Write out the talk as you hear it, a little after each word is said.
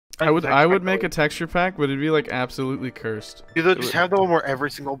I would make a texture pack, but it'd be like absolutely cursed. Either just have the one where every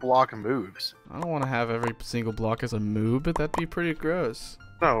single block moves. I don't want to have every single block as a move, but that'd be pretty gross.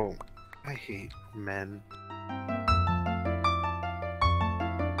 No, I hate men.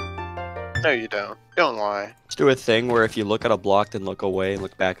 No, you don't. Don't lie. Let's do a thing where if you look at a block, then look away and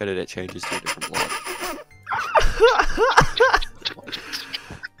look back at it, it changes to a different block.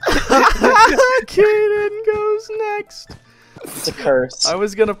 Caden goes next. It's a curse. I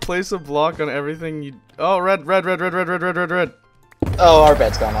was gonna place a block on everything you. Oh, red. Oh, our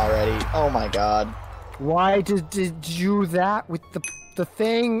bed's gone already. Oh my god. Why did you that with the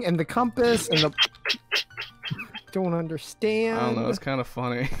thing and the compass and the? Don't understand. I don't know. It's kind of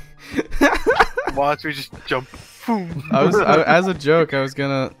funny. Watch me just jump. As a joke, I was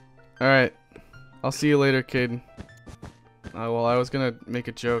gonna. All right, I'll see you later, Caden. Well, I was gonna make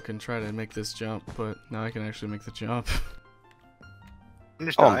a joke and try to make this jump, but now I can actually make the jump.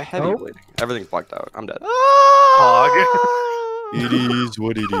 Just Oh, I'm die. heavy bleeding. Everything's blacked out. I'm dead. It is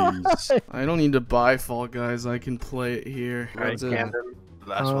what it is. I don't need to buy Fall Guys. I can play it here. Right, That's it. Kamden.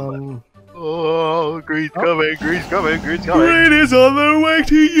 Last one. Oh, Green's coming, Green's coming, Green's coming. Green is on their way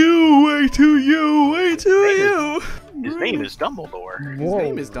to you, way to you, way to you. His name is Dumbledore. His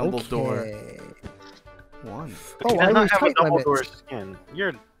name is Dumbledore. Okay. One. But Oh, he I does not lose have a height limits. Dumbledore skin.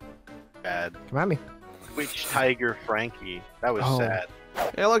 You're bad. Come at me, Witch Tiger Frankie. That was Oh. sad.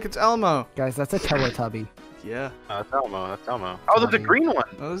 Hey, look, it's Elmo. guys. That's a Teletubby. Yeah. That's Elmo. That's Elmo. Oh, there's a green one.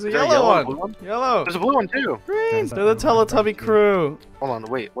 Oh, there's a Is there a yellow yellow and one. blue one? Yellow. There's a blue one too. Green. Guys, They're the Teletubby crew. Hold on,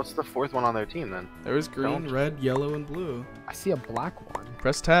 wait. What's the fourth one on their team then? There was green, red, yellow, and blue. I see a black one.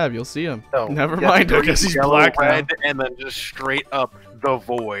 Press tab, you'll see him. No. Never Yeah, mind, I green, guess he's yellow, black now. red, and then just straight up the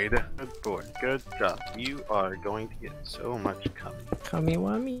void. Good boy. Good job. You are going to get so much coming. Cummy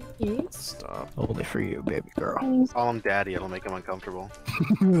wummy. Stop. Only for you, baby girl. Call him daddy. It'll make him uncomfortable.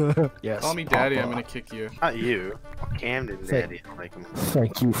 Yes. Call me daddy, Papa. I'm gonna kick you. Not you. Camden daddy. It'll make him.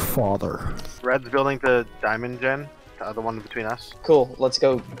 Thank you, father. Red's building the diamond gen. The other one between us. Cool, let's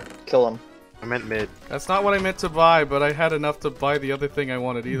go kill him. I meant mid. That's not what I meant to buy, but I had enough to buy the other thing I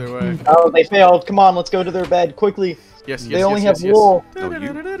wanted either way. Oh, they failed. Come on, let's go to their bed quickly. Yes, yes, They only yes, have yes, wool.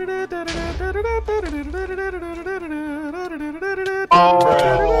 yes.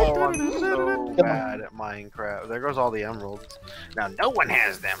 Oh, I'm so bad at Minecraft. There goes all the emeralds. Now no one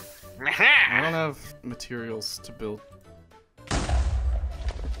has them. I don't have materials to build.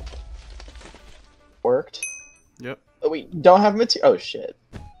 Worked. Yep. Oh, we don't have material. Oh shit.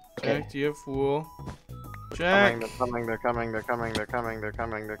 Okay. Jack, do you have wool? Jack! They're coming, they're coming, they're coming, they're coming, they're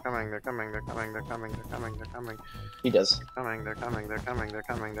coming, they're coming, they're coming, they're coming, they're coming, they're coming, they're coming. He does. They're coming, they're coming, they're coming, they're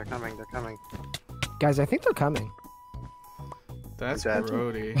coming, they're coming, they're coming. Guys, I think they're coming. That's Jack.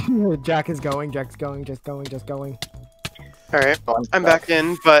 grody. Jack is going. Jack's going. Just going. Just going. Alright, I'm back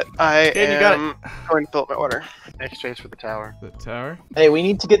in, but I Caden, you got am going to fill up my water. Exchange for the tower. The tower? Hey, we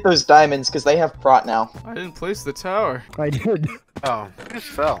need to get those diamonds because they have prot now. I didn't place the tower. I did. Oh, it just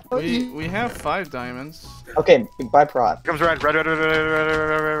fell. We have 5 diamonds. Okay, buy prot. Here comes red, red, red, red, red, red,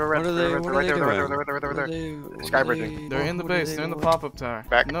 red, red, red, What are they red, doing? red, red, red, red, red, red, red. Sky bridging. They're in the base. They're in the pop-up tower.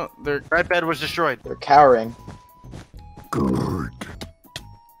 Back. No, they're... Red bed was destroyed. They're cowering. Good.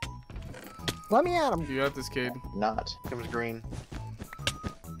 Let me at him. You got this, Cade. Not. Here comes green.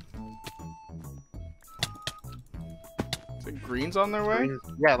 Is it green's on their way? Green.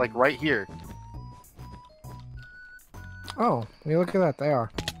 Yeah, like right here. Oh, you look at that. They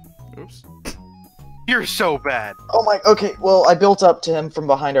are. Oops. You're so bad. Oh my. Okay, well I built up to him from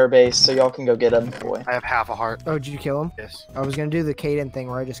behind our base, so y'all can go get him. Boy. I have half a heart. Oh, did you kill him? Yes. I was gonna do the Caden thing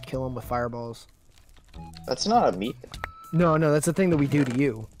where I just kill him with fireballs. That's not a meat. No, that's the thing that we do to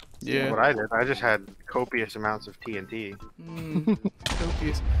you. Yeah. What I did, I just had copious amounts of TNT.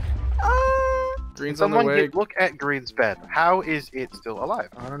 Copious. Green's on Someone their way. look at green's bed. How is it still alive?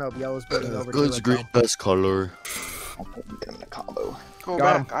 I don't know. Yellow's building over to Good's it, green though. best color. I'll get him in a combo. Go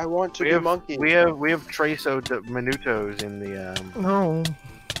Got back. I want to We be have monkey. we have Traso Minutos in No.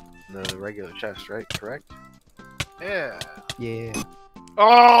 the regular chest, right? Correct? Yeah. Yeah.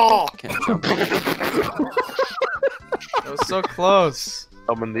 Oh! Can't jump. That was so close.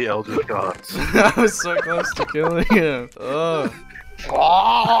 Summon the Elder Gods. I was so close to killing him. Oh.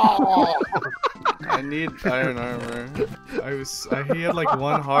 I need iron armor. He had like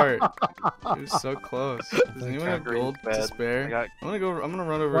 1 heart. He was so close. Does anyone have gold to spare? I'm gonna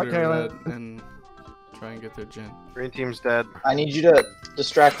run over to red and try and get their gen. Green team's dead. I need you to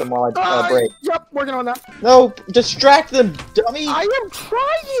distract them while I break. Yep, working on that. No, distract them, dummy! I am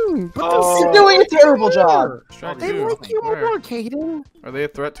trying, but Oh. You're doing a terrible job. Distract they you. like you Where? more, Caden. Are they a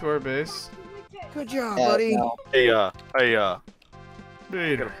threat to our base? Good job, Yeah, buddy. no. Hey,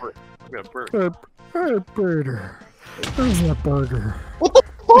 I got a bird. Burger. Where's that burger? What the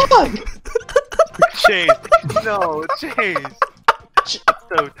fuck? Chase. No, Chase.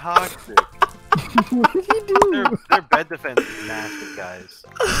 So toxic. What did he do? Their bed defense is massive, guys.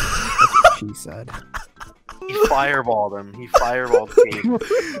 That's what she said. He fireballed him. He fireballed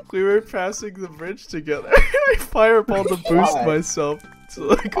Caden. We were passing the bridge together. I fireballed to boost myself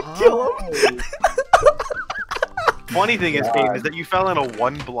so I could kill him. Funny thing is, Caden, is that you fell in a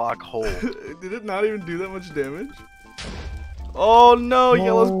 1-block hole. Did it not even do that much damage? Oh no,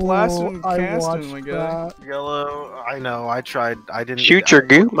 Yellow's blasting and casting, my guy. Yellow, I know, I tried, I didn't. Shoot your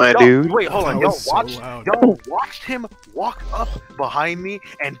goop, my dude. Wait, hold on, That was so y'all watched him walk up behind me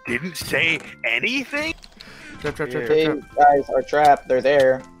and didn't say anything? Trap. Hey, guys are trapped. They're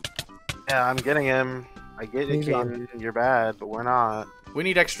there. Yeah, I'm getting him. I get it, Caden. You're bad, but we're not. We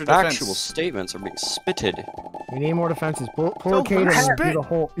need extra defense. Actual statements are being spitted. We need more defenses. Pull So Caden through the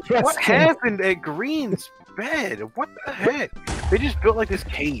hole. Yes, What happened at Green's bed? What the heck? They just built like this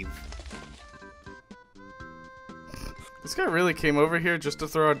cave. This guy really came over here just to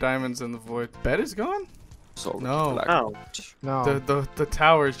throw our diamonds in the void. Bed is gone? So No. Oh. No. The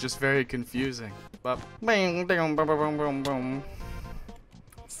tower is just very confusing. But bang, bang, boom, boom, boom, boom.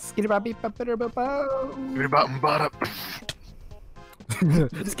 Get about Really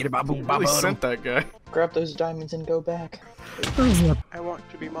sent that guy. Grab those diamonds and go back. I want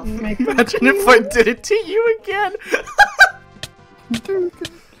to be monkey. Imagine if I did it to you again.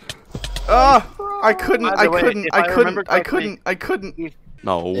 I couldn't.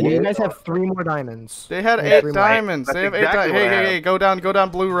 No. And you guys have 3 more diamonds. They had Yeah, 8 diamonds. That's They have 8 exactly diamonds. what I Hey, have. go down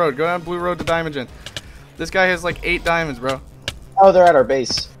Blue Road. Go down Blue Road to Diamond Gen. This guy has like 8 diamonds, bro. Oh, they're at our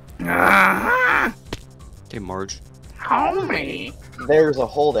base. Okay, Marge. Homie. There's a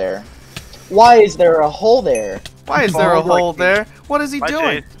hole there. Why is there a hole there? Why is there a Oh, like- hole there? What is he Bye,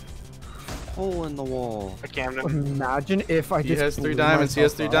 doing? Chase. Hole in the wall. Bye, Kamden. Imagine if I He just has 3 blew diamonds. He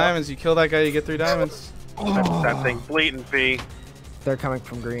has 3 myself up. diamonds. You kill that guy, you get 3 diamonds. That thing blatant, P. They're coming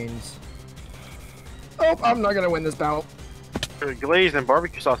from greens. Oh, I'm not gonna win this battle. Glazed and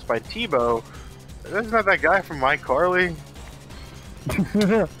barbecue sauce by Tebow. That's not that guy from iCarly.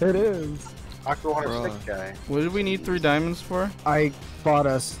 It is. Aqua Hunter Bruh. Stick guy. What did we need 3 diamonds for? I bought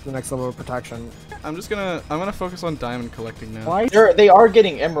us the next level of protection. I'm gonna focus on diamond collecting now. Why? They are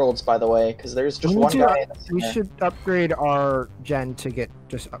getting emeralds, by the way, because there's just one guy. in this We there. should upgrade our gen to get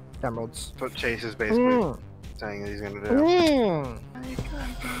just emeralds. That's what Chase is basically Mm. saying that he's gonna do. Mm.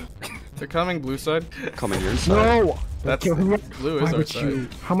 They're coming blue side. Coming your side. No! That's Kill him. blue is Why our would side. you?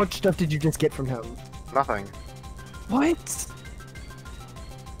 How much stuff did you just get from him? Nothing. What?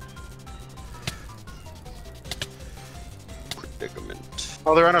 Predicament.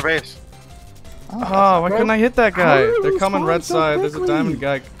 Oh, they're on our base. Oh, why couldn't I hit that How guy? did he They're coming respond red so side. There's a quickly? diamond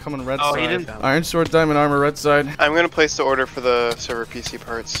guy coming red Oh, side. he didn't. Iron sword, diamond armor, red side. I'm gonna place the order for the server PC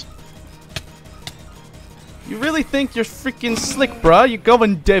parts. You really think you're freaking slick, bruh? You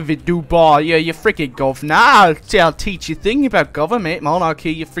going David Dubai? Yeah, you freaking governor. I'll teach you thing about government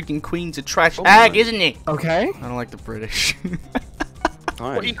monarchy. You freaking queen's a trash bag, isn't it? Okay. I don't like the British.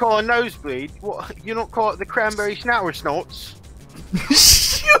 What you call a nosebleed? What you don't call it the cranberry snouter snorts?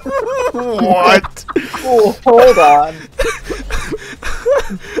 What? Oh, hold on.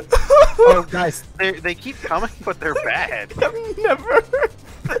 Oh, guys. They keep coming, but they're bad. I've never.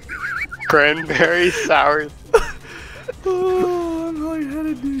 Cranberry sour. Oh, I'm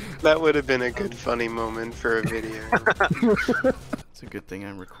lightheaded, dude. That would have been a good funny moment for a video. It's a good thing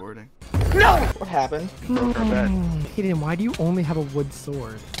I'm recording. What happened? Hayden, why do you only have a wood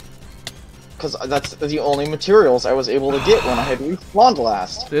sword? Because that's the only materials I was able to get when I had respawned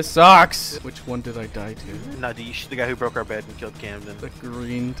last. This sucks. Which one did I die to? Nadish, the guy who broke our bed and killed Kamden. The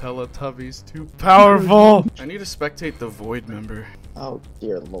green Teletubbies, too powerful. I need to spectate the Void member. Oh,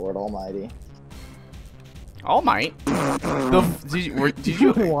 dear Lord Almighty. All might. Did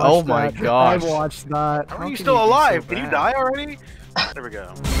you? Watch Oh my that. gosh. I watched that. How are How you can still you be so alive? Did you bad? die already? There we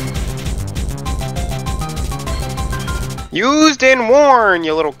go. Used and worn,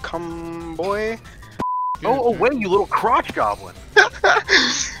 you little cum boy. Oh, wait, you little crotch goblin.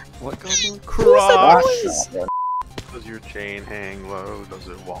 What goblin? Cross. Does your chain hang low? Does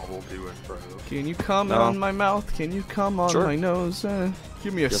it wobble to and fro? Can you come No. on my mouth? Can you come on Sure. my nose?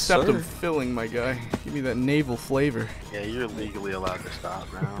 Give me a Yes, septum sir. filling, my guy. Give me that navel flavor. Yeah, you're legally allowed to stop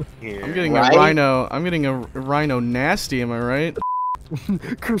now. Here. I'm getting Right? a rhino. I'm getting a rhino nasty. Am I right?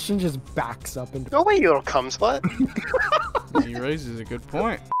 Christian just backs up and. Go away, you little cum slut. He raises a good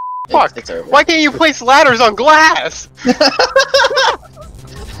point. Fuck. It's over. Why can't you place ladders on glass?